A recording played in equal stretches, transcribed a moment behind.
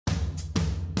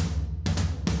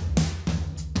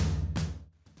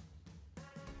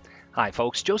Hi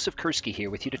folks, Joseph Kursky here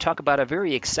with you to talk about a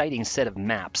very exciting set of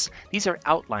maps. These are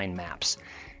outline maps.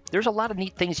 There's a lot of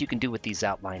neat things you can do with these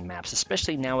outline maps,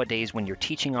 especially nowadays when you're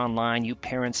teaching online, you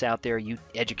parents out there, you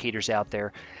educators out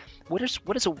there. What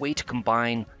is a way to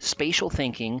combine spatial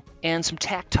thinking and some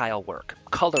tactile work?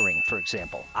 Coloring, for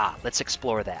example. Let's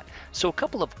explore that. So a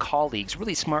couple of colleagues,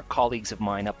 really smart colleagues of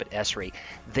mine up at Esri,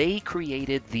 they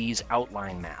created these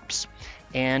outline maps.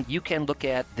 And you can look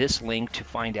at this link to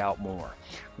find out more.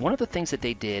 One of the things that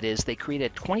they did is they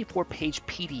created a 24-page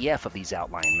PDF of these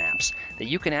outline maps that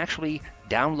you can actually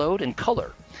download and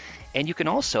color. And you can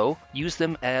also use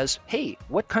them as, hey,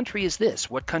 what country is this?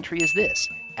 What country is this?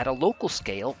 At a local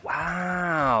scale,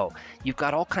 wow, you've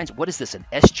got all kinds. What is this, an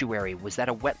estuary? Was that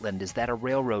a wetland? Is that a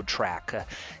railroad track?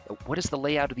 What is the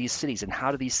layout of these cities and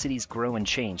how do these cities grow and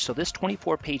change? So this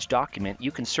 24-page document,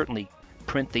 you can certainly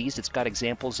print these. It's got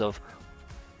examples of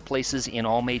places in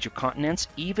all major continents,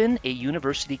 even a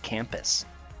university campus.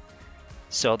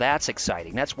 So that's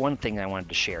exciting. That's one thing I wanted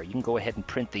to share. You can go ahead and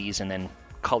print these and then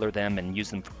color them and use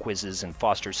them for quizzes and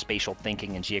foster spatial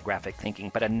thinking and geographic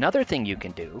thinking. But another thing you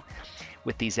can do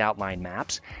with these outline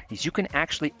maps is you can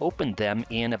actually open them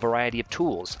in a variety of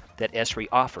tools that Esri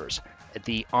offers.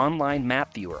 The online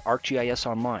map viewer, ArcGIS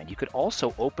Online. You could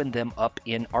also open them up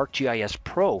in ArcGIS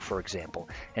Pro, for example,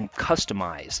 and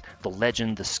customize the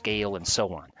legend, the scale, and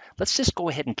so on. Let's just go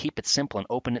ahead and keep it simple and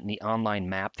open it in the online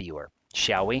map viewer,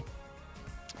 shall we?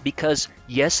 Because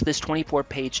yes, this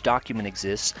 24-page document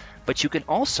exists, but you can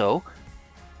also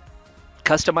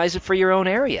customize it for your own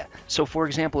area. So for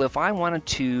example, if I wanted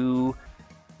to,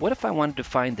 what if I wanted to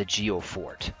find the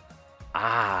Geofort?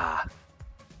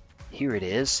 Here it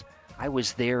is. I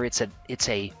was there. It's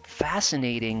a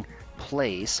fascinating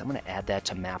place. I'm going to add that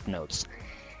to map notes,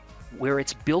 where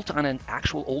it's built on an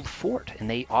actual old fort, and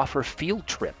they offer field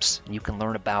trips. And you can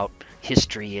learn about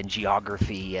history and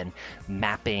geography and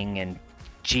mapping and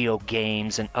geo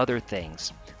games and other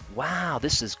things. Wow,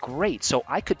 this is great. So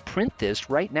I could print this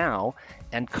right now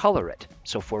and color it.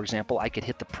 So for example, I could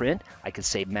hit the print, I could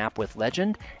say map with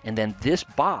legend, and then this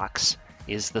box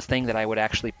is the thing that I would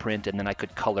actually print, and then I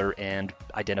could color and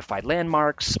identify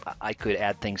landmarks. I could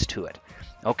add things to it.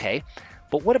 Okay,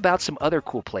 but what about some other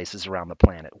cool places around the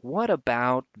planet? What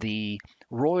about the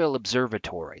Royal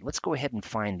Observatory? Let's go ahead and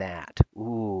find that.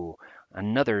 Ooh,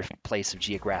 another place of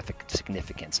geographic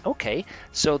significance. Okay,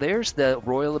 so there's the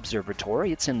Royal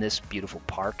Observatory. It's in this beautiful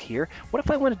park here. What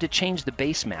if I wanted to change the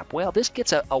base map? Well, this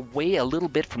gets away a little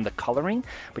bit from the coloring,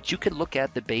 but you could look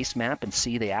at the base map and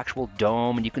see the actual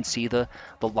dome, and you can see the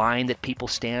line that people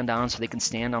stand on, so they can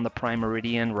stand on the prime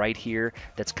meridian right here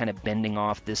that's kind of bending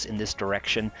off this in this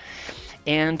direction.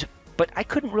 But I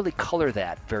couldn't really color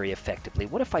that very effectively.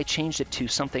 What if I changed it to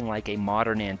something like a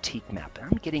modern antique map?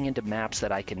 I'm getting into maps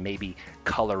that I can maybe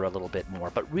color a little bit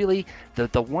more, but really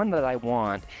the one that I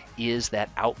want is that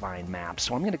outline map.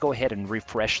 So I'm going to go ahead and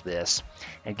refresh this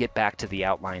and get back to the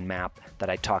outline map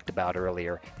that I talked about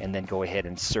earlier, and then go ahead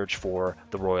and search for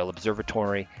the Royal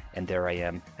Observatory, and there I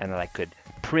am. And then I could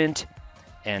print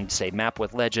and say map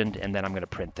with legend, and then I'm going to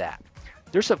print that.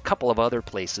 There's a couple of other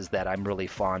places that I'm really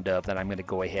fond of that I'm going to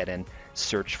go ahead and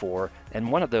search for, and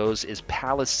one of those is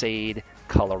Palisade,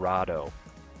 Colorado.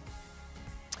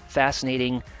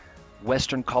 Fascinating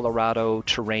western Colorado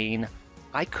terrain.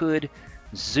 I could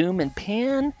zoom and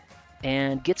pan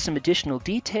and get some additional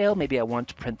detail. Maybe I want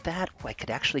to print that. I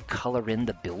could actually color in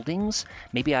the buildings.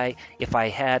 Maybe if I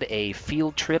had a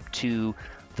field trip to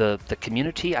the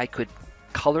community, I could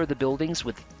color the buildings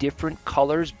with different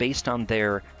colors based on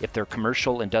if they're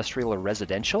commercial, industrial, or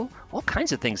residential. All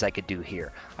kinds of things I could do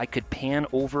here. I could pan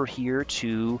over here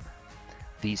to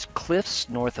these cliffs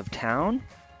north of town.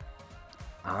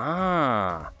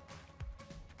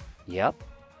 Yep.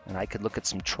 And I could look at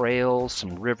some trails,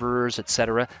 some rivers,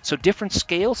 etc. So different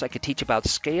scales. I could teach about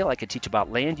scale. I could teach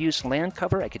about land use, land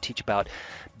cover. I could teach about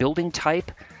building type,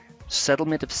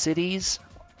 settlement of cities.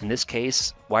 In this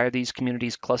case, why are these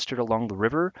communities clustered along the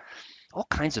river? All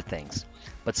kinds of things.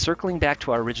 But circling back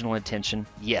to our original intention,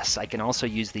 yes, I can also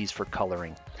use these for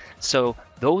coloring. So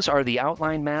those are the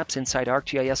outline maps inside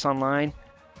ArcGIS Online.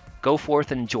 Go forth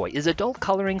and enjoy. Is adult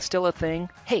coloring still a thing?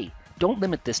 Hey, don't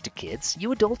limit this to kids.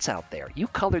 You adults out there, you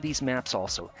color these maps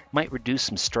also. Might reduce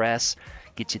some stress,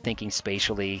 get you thinking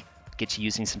spatially, get you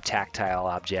using some tactile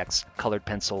objects, colored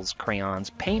pencils,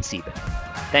 crayons, paints even.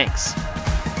 Thanks.